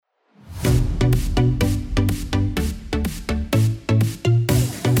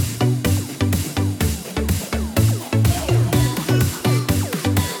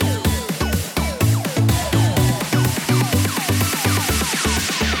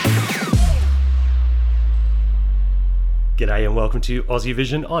G'day and welcome to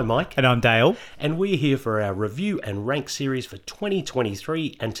Aussievision. I'm Mike. And I'm Dale. And we're here for our review and rank series for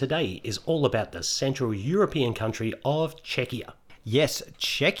 2023, and today is all about the Central European country of Czechia. Yes,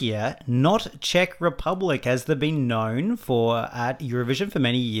 Czechia, not Czech Republic, as they've been known for at Eurovision for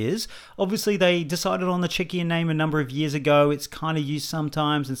many years. Obviously, they decided on the Czechian name a number of years ago. It's kind of used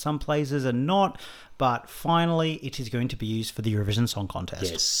sometimes in some places and not, but finally it is going to be used for the Eurovision Song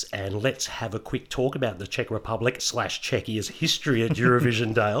Contest. Yes, and let's have a quick talk about the Czech Republic / Czechia's history at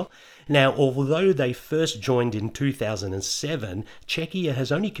Eurovision, Dale. Now, although they first joined in 2007, Czechia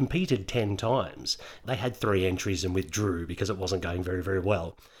has only competed 10 times. They had 3 entries and withdrew because it wasn't going very, very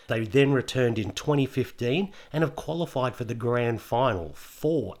well. They then returned in 2015 and have qualified for the grand final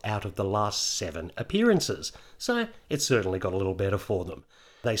 4 out of the last 7 appearances. So it's certainly got a little better for them.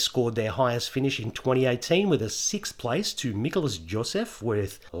 They scored their highest finish in 2018 with a 6th place to Mikolas Joseph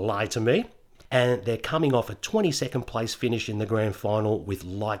with Lie to Me. And they're coming off a 22nd place finish in the grand final with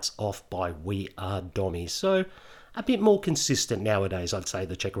Lights Off by We Are Domi. So a bit more consistent nowadays, I'd say,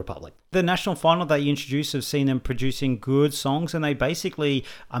 the Czech Republic. The national final they introduced have seen them producing good songs, and they basically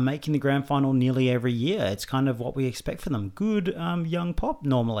are making the grand final nearly every year. It's kind of what we expect from them. Good young pop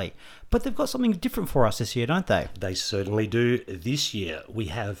normally. But they've got something different for us this year, don't they? They certainly do. This year we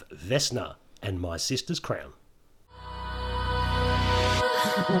have Vesna and My Sister's Crown.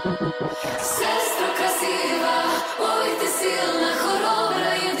 Sestro krasiva, oj ty silna,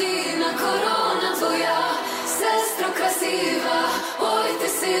 chorobra jedina, korona tvoja. Sestro krasiva, oj ty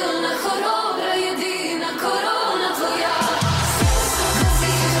silna, chorobra jedina, korona tvoja. Sestro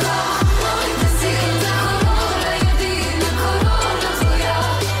krasiva, oj ty silna, chorobra jedina, korona tvoja.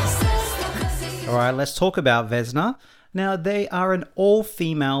 Sestro krasiva. All right, let's talk about Vesna. Now, they are an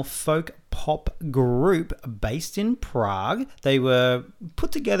all-female folk pop group based in Prague. They were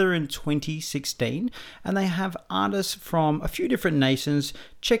put together in 2016, and they have artists from a few different nations: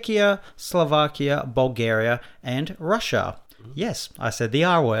 Czechia, Slovakia, Bulgaria, and Russia. Yes, I said the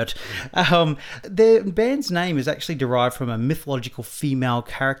R word. Their band's name is actually derived from a mythological female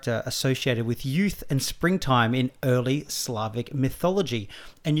character associated with youth and springtime in early Slavic mythology.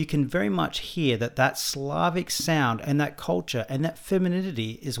 And you can very much hear that Slavic sound and that culture and that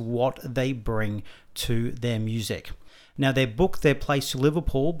femininity is what they bring to their music. Now, they booked their place to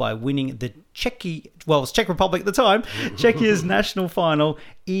Liverpool by winning the Czech Republic at the time, Czechia's national final,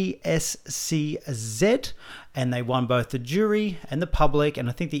 ESCZ, and they won both the jury and the public, and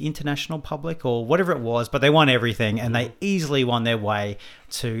I think the international public, or whatever it was, but they won everything, and they easily won their way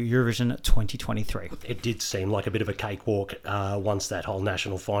to Eurovision 2023. It did seem like a bit of a cakewalk once that whole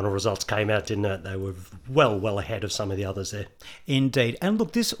national final results came out, didn't it? They were well ahead of some of the others there. Indeed. And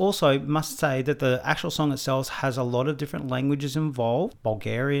look, this also must say that the actual song itself has a lot of different languages involved.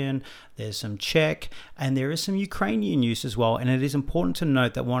 Bulgarian, there's some Czech, and there is some Ukrainian use as well. And it is important to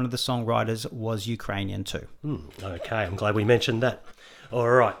note that one of the songwriters was Ukrainian too. Okay, I'm glad we mentioned that. All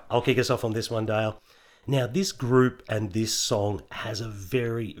right, I'll kick us off on this one, Dale. Now, this group and this song has a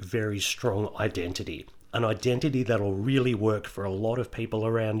very, very strong identity. An identity that'll really work for a lot of people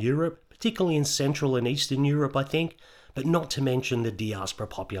around Europe, particularly in Central and Eastern Europe, I think, but not to mention the diaspora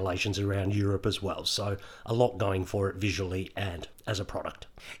populations around Europe as well. So a lot going for it visually and as a product.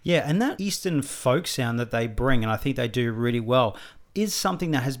 Yeah, and that Eastern folk sound that they bring, and I think they do really well, is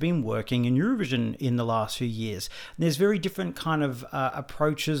something that has been working in Eurovision in the last few years. There's very different kind of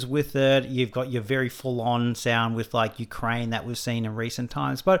approaches with it. You've got your very full-on sound with like Ukraine that we've seen in recent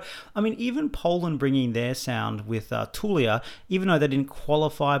times. But I mean, even Poland bringing their sound with Tulia, even though they didn't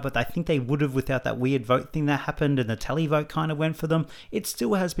qualify, but I think they would have without that weird vote thing that happened and the televote kind of went for them, it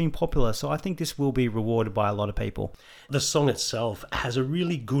still has been popular. So I think this will be rewarded by a lot of people. The song itself has a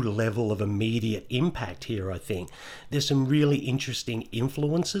really good level of immediate impact here, I think. There's some really interesting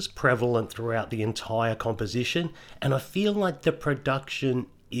influences prevalent throughout the entire composition, and I feel like the production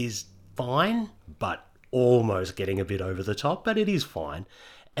is fine, but almost getting a bit over the top, but it is fine.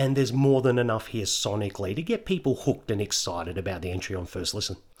 And there's more than enough here sonically to get people hooked and excited about the entry on first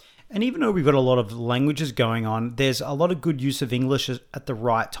listen. And even though we've got a lot of languages going on, there's a lot of good use of English at the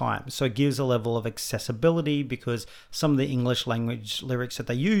right time. So it gives a level of accessibility because some of the English language lyrics that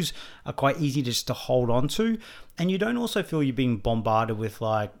they use are quite easy just to hold on to. And you don't also feel you're being bombarded with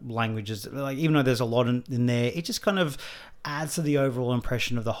like languages, like even though there's a lot in there, it just kind of adds to the overall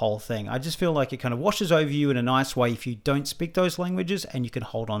impression of the whole thing. I just feel like it kind of washes over you in a nice way if you don't speak those languages and you can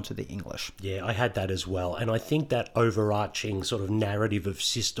hold on to the English. Yeah, I had that as well. And I think that overarching sort of narrative of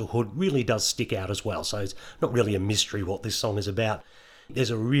sisterhood really does stick out as well. So it's not really a mystery what this song is about. There's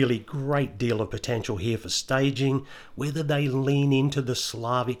a really great deal of potential here for staging. Whether they lean into the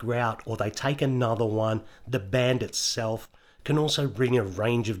Slavic route or they take another one, the band itself can also bring a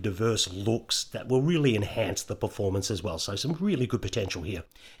range of diverse looks that will really enhance the performance as well. So some really good potential here.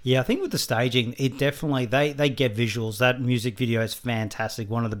 Yeah, I think with the staging, it definitely, they get visuals. That music video is fantastic.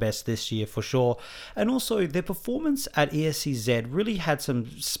 One of the best this year for sure. And also their performance at ESCZ really had some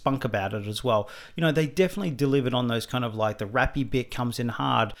spunk about it as well. You know, they definitely delivered on those kind of like the rappy bit comes in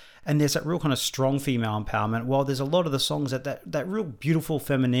hard. And there's that real kind of strong female empowerment. While there's a lot of the songs that real beautiful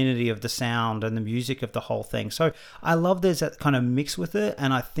femininity of the sound and the music of the whole thing. So I love there's that kind of mix with it.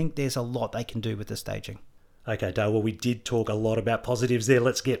 And I think there's a lot they can do with the staging. Okay, Dale, well, we did talk a lot about positives there.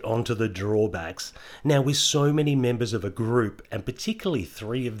 Let's get on to the drawbacks. Now, with so many members of a group, and particularly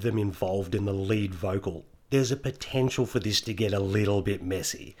 3 of them involved in the lead vocal, there's a potential for this to get a little bit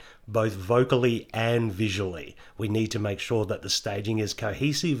messy, both vocally and visually. We need to make sure that the staging is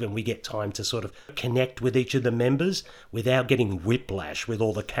cohesive and we get time to sort of connect with each of the members without getting whiplash with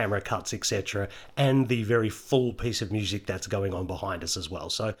all the camera cuts, etc., and the very full piece of music that's going on behind us as well.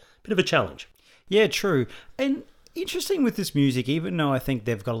 So, a bit of a challenge. Yeah, true. And interesting with this music, even though I think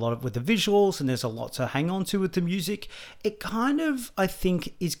they've got a lot of with the visuals and there's a lot to hang on to with the music, it kind of, I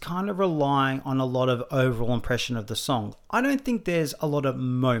think, is kind of relying on a lot of overall impression of the song. I don't think there's a lot of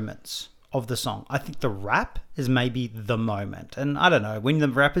moments of the song. I think the rap is maybe the moment. And I don't know, when the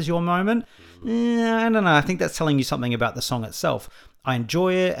rap is your moment, I don't know. I think that's telling you something about the song itself. I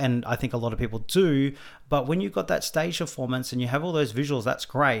enjoy it, and I think a lot of people do, but when you've got that stage performance and you have all those visuals, that's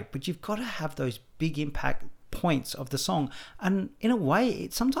great, but you've got to have those big impact points of the song, and in a way,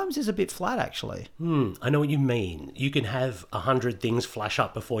 it sometimes is a bit flat, actually. I know what you mean. You can have 100 things flash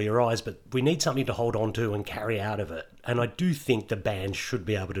up before your eyes, but we need something to hold on to and carry out of it, and I do think the band should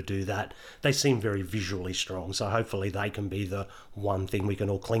be able to do that. They seem very visually strong, so hopefully they can be the one thing we can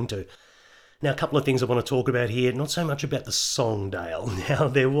all cling to. Now, a couple of things I want to talk about here, not so much about the song, Dale. Now,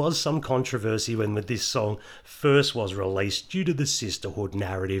 there was some controversy when this song first was released due to the sisterhood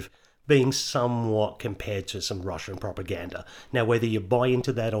narrative being somewhat compared to some Russian propaganda. Now, whether you buy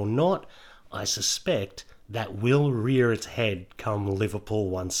into that or not, I suspect that will rear its head come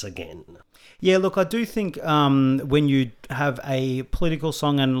Liverpool once again. Yeah, look, I do think when you have a political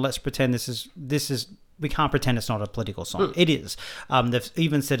song, and let's pretend this is we can't pretend it's not a political song. It is. They've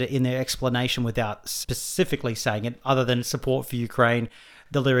even said it in their explanation without specifically saying it, other than support for Ukraine.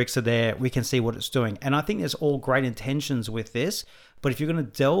 The lyrics are there. We can see what it's doing. And I think there's all great intentions with this. But if you're going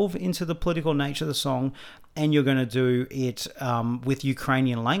to delve into the political nature of the song and you're going to do it with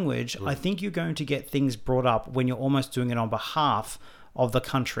Ukrainian language, I think you're going to get things brought up when you're almost doing it on behalf of the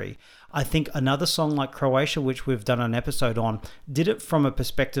country. I think another song like Croatia, which we've done an episode on, did it from a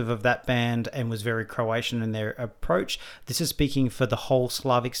perspective of that band and was very Croatian in their approach. This is speaking for the whole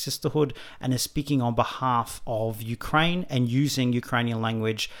Slavic sisterhood and is speaking on behalf of Ukraine and using Ukrainian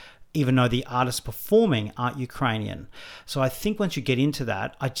language, even though the artists performing aren't Ukrainian. So I think once you get into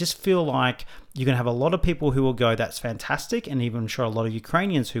that, I just feel like you're going to have a lot of people who will go, that's fantastic, and even sure a lot of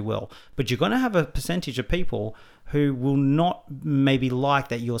Ukrainians who will. But you're going to have a percentage of people who will not maybe like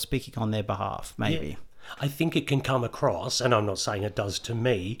that you're speaking on their behalf, maybe. Yeah. I think it can come across, and I'm not saying it does to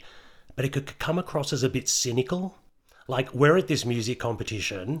me, but it could come across as a bit cynical. Like, we're at this music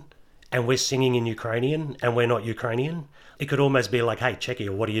competition and we're singing in Ukrainian and we're not Ukrainian. It could almost be like, hey, Czechia,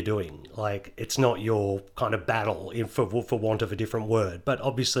 what are you doing? Like, it's not your kind of battle for want of a different word. But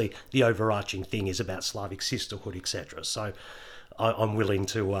obviously the overarching thing is about Slavic sisterhood, etc. So I'm willing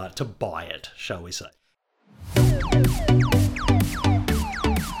to buy it, shall we say.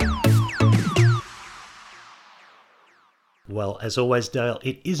 Well, as always, Dale,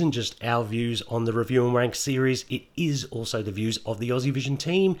 it isn't just our views on the Review and Rank series, it is also the views of the Eurovision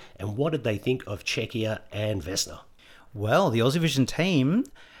team, and what did they think of Czechia and Vesna? Well, the Eurovision team,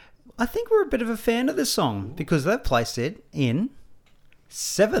 I think we're a bit of a fan of this song, because they've placed it in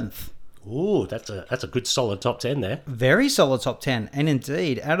 7th. Ooh, that's a good solid top 10 there. Very solid top 10, and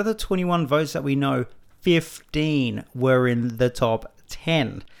indeed, out of the 21 votes that we know, 15 were in the top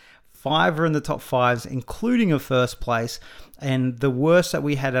 10. 5 are in the top 5s, including a first place, and the worst that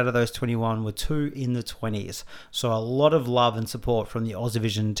we had out of those 21 were 2 in the 20s. So a lot of love and support from the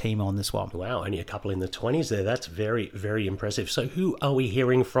Eurovision team on this one. Wow, only a couple in the 20s there. That's very, very impressive. So who are we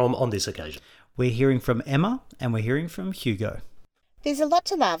hearing from on this occasion? We're hearing from Emma, and we're hearing from Hugo. There's a lot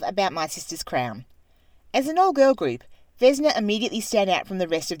to love about My Sister's Crown. As an all-girl group, Vesna immediately stand out from the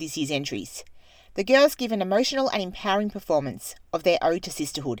rest of this year's entries. The girls give an emotional and empowering performance of their ode to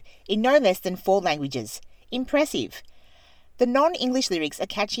sisterhood in no less than 4 languages. Impressive. The non-English lyrics are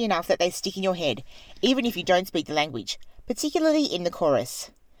catchy enough that they stick in your head, even if you don't speak the language, particularly in the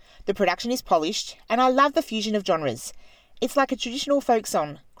chorus. The production is polished, and I love the fusion of genres. It's like a traditional folk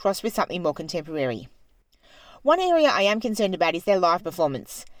song, crossed with something more contemporary. One area I am concerned about is their live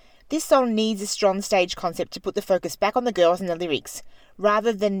performance. This song needs a strong stage concept to put the focus back on the girls and the lyrics,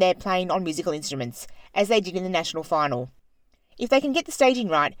 rather than their playing on musical instruments, as they did in the national final. If they can get the staging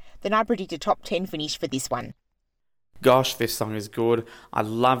right, then I predict a top 10 finish for this one. Gosh, this song is good. I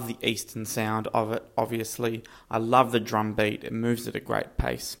love the Eastern sound of it, obviously. I love the drum beat. It moves at a great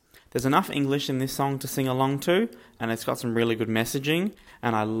pace. There's enough English in this song to sing along to, and it's got some really good messaging,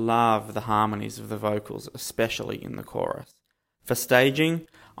 and I love the harmonies of the vocals, especially in the chorus. For staging,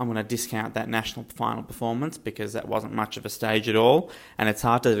 I'm going to discount that national final performance because that wasn't much of a stage at all, and it's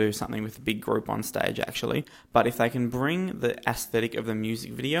hard to do something with a big group on stage actually. But if they can bring the aesthetic of the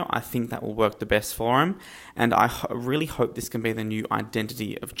music video, I think that will work the best for them, and I really hope this can be the new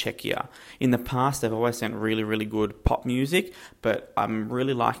identity of Czechia. In the past, they've always sent really, really good pop music, but I'm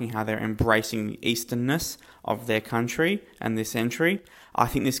really liking how they're embracing the easternness of their country and this entry. I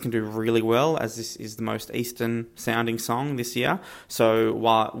think this can do really well, as this is the most Eastern sounding song this year. So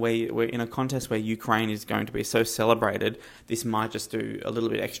while we're in a contest where Ukraine is going to be so celebrated, this might just do a little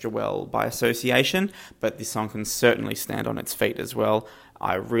bit extra well by association, but this song can certainly stand on its feet as well.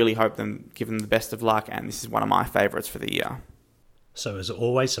 I really hope give them the best of luck, and this is one of my favourites for the year. So as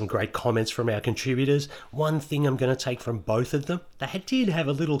always, some great comments from our contributors. One thing I'm going to take from both of them, they did have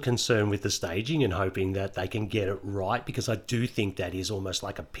a little concern with the staging and hoping that they can get it right, because I do think that is almost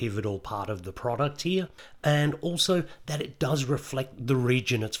like a pivotal part of the product here. And also that it does reflect the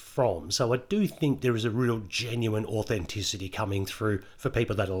region it's from. So I do think there is a real genuine authenticity coming through for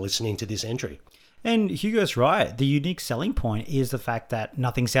people that are listening to this entry. And Hugo's right. The unique selling point is the fact that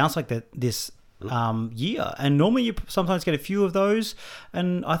nothing sounds like this year, and normally you sometimes get a few of those,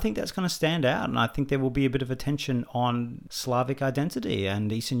 and I think that's going to stand out, and I think there will be a bit of attention on Slavic identity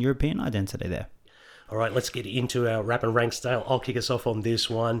and Eastern European identity there. All right, let's get into our Rap and Rank style. I'll kick us off on this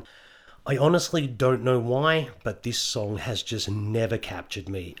one. I honestly don't know why, but this song has just never captured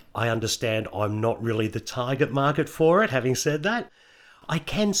me. I understand I'm not really the target market for it. Having said that, I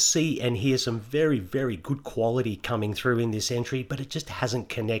can see and hear some very, very good quality coming through in this entry, but it just hasn't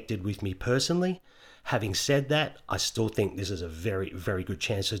connected with me personally. Having said that, I still think this is a very, very good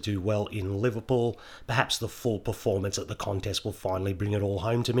chance to do well in Liverpool. Perhaps the full performance at the contest will finally bring it all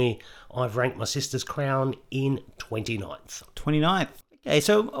home to me. I've ranked My Sister's Crown in 29th. 29th. Okay,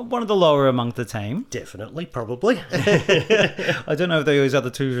 so one of the lower among the team. Definitely, probably. I don't know if those other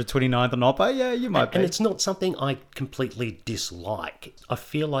two are 29th or not, but yeah, you might be. And it's not something I completely dislike. I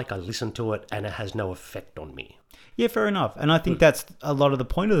feel like I listen to it and it has no effect on me. Yeah, fair enough. And I think that's a lot of the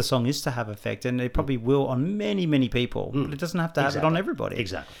point of the song, is to have effect, and it probably will on many, many people, but it doesn't have to have it on everybody.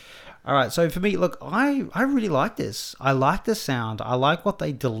 Exactly. All right, so for me, look, I really like this. I like the sound. I like what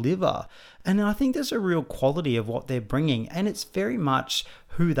they deliver. And I think there's a real quality of what they're bringing, and it's very much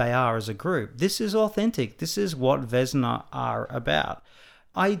who they are as a group. This is authentic. This is what Vesna are about.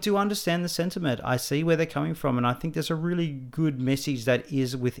 I do understand the sentiment. I see where they're coming from, and I think there's a really good message that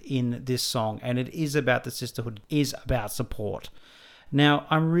is within this song, and it is about the sisterhood, it is about support. Now,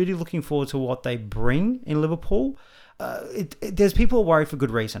 I'm really looking forward to what they bring in Liverpool. There's people worried for good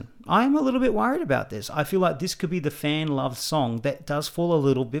reason. I'm a little bit worried about this. I feel like this could be the fan-loved song that does fall a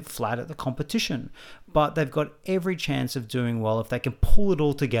little bit flat at the competition. But they've got every chance of doing well if they can pull it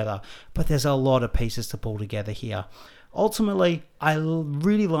all together. But there's a lot of pieces to pull together here. Ultimately, I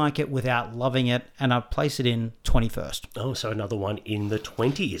really like it without loving it, and I place it in 21st. Oh, so another one in the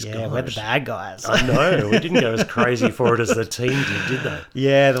 20s. Yeah, we're the bad guys. I know. We didn't go as crazy for it as the team did they?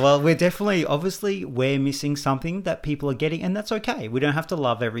 Yeah, well, we're definitely, obviously, we're missing something that people are getting, and that's okay. We don't have to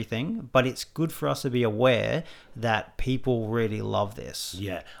love everything, but it's good for us to be aware that people really love this.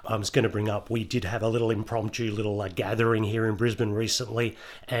 Yeah, I was going to bring up, we did have a little impromptu gathering here in Brisbane recently,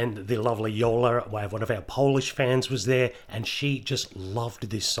 and the lovely Yola, one of our Polish fans, was there, and she just loved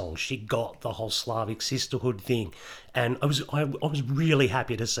this song. She got the whole Slavic sisterhood thing, and I was really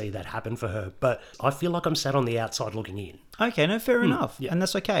happy to see that happen for her. But I feel like I'm sat on the outside looking in. Okay, no, fair enough. Yeah. And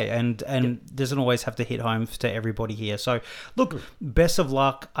that's okay. And doesn't always have to hit home to everybody here. So, look, best of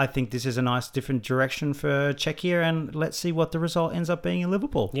luck. I think this is a nice different direction for Czechia, and let's see what the result ends up being in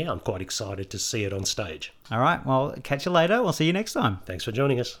Liverpool. Yeah, I'm quite excited to see it on stage. All right, well, catch you later. We'll see you next time. Thanks for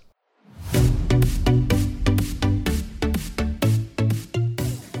joining us.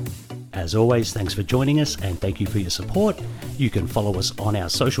 As As always, thanks for joining us and thank you for your support. You can follow us on our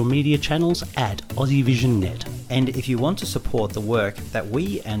social media channels at AussieVisionNet. And if you want to support the work that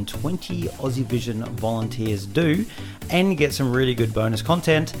we and 20 Aussie Vision volunteers do and get some really good bonus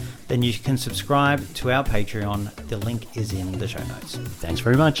content, then you can subscribe to our Patreon. The link is in the show notes. Thanks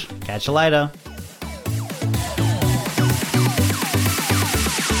very much. Catch you later.